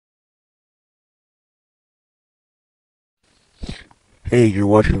Hey, you're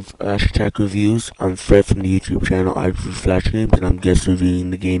watching Flash Attack Reviews. I'm Fred from the YouTube channel I Review Flash Games, and I'm guest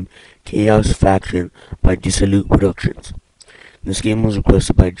reviewing the game Chaos Faction by Dissolute Productions. This game was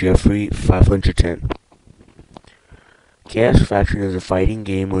requested by Jeffrey510. Chaos Faction is a fighting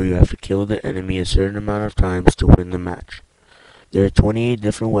game where you have to kill the enemy a certain amount of times to win the match. There are 28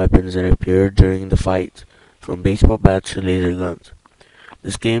 different weapons that appear during the fight, from baseball bats to laser guns.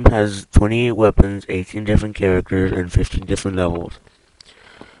 This game has 28 weapons, 18 different characters, and 15 different levels.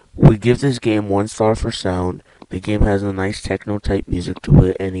 We give this game 1 star for sound. The game has a nice techno-type music to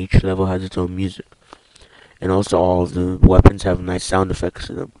it, and each level has its own music. And also all of the weapons have nice sound effects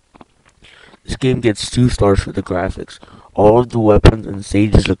to them. This game gets 2 stars for the graphics. All of the weapons and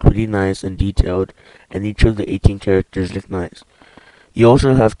stages look pretty nice and detailed, and each of the 18 characters look nice. You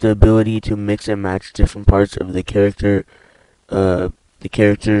also have the ability to mix and match different parts of the characters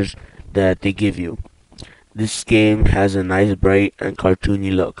that they give you. This game has a nice, bright, and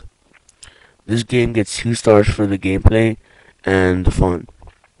cartoony look. This game gets 2 stars for the gameplay and the fun.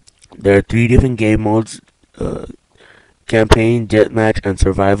 There are 3 different game modes, campaign, deathmatch, and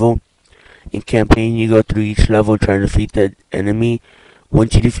survival. In campaign, you go through each level trying to defeat the enemy.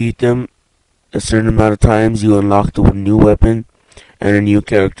 Once you defeat them a certain amount of times, you unlock the new weapon and a new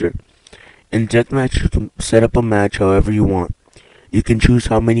character. In deathmatch, you can set up a match however you want. You can choose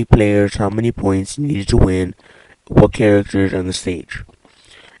how many players, how many points you need to win, what characters, and the stage.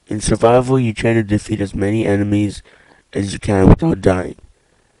 In survival, you try to defeat as many enemies as you can without dying.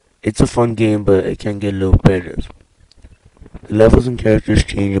 It's a fun game, but it can get a little repetitive. The levels and characters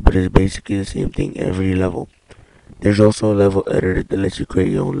change, but it's basically the same thing every level. There's also a level editor that lets you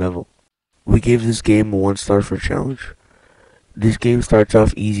create your own level. We gave this game a 1 star for challenge. This game starts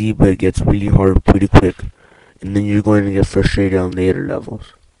off easy, but it gets really hard pretty quick, and then you're going to get frustrated on later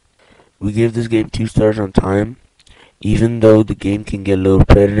levels. We gave this game 2 stars on time. Even though the game can get a little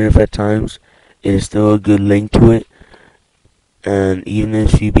repetitive at times, it is still a good length to it, and even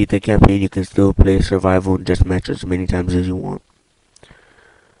if you beat the campaign, you can still play survival and deathmatch as many times as you want.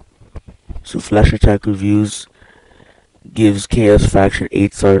 So Flash Attack Reviews gives Chaos Faction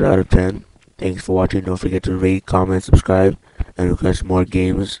 8 stars out of 10. Thanks for watching. Don't forget to rate, comment, subscribe, and request more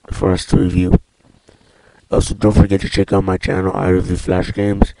games for us to review. Also, don't forget to check out my channel I Review Flash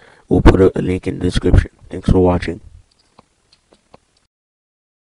Games. We'll put a link in the description. Thanks for watching.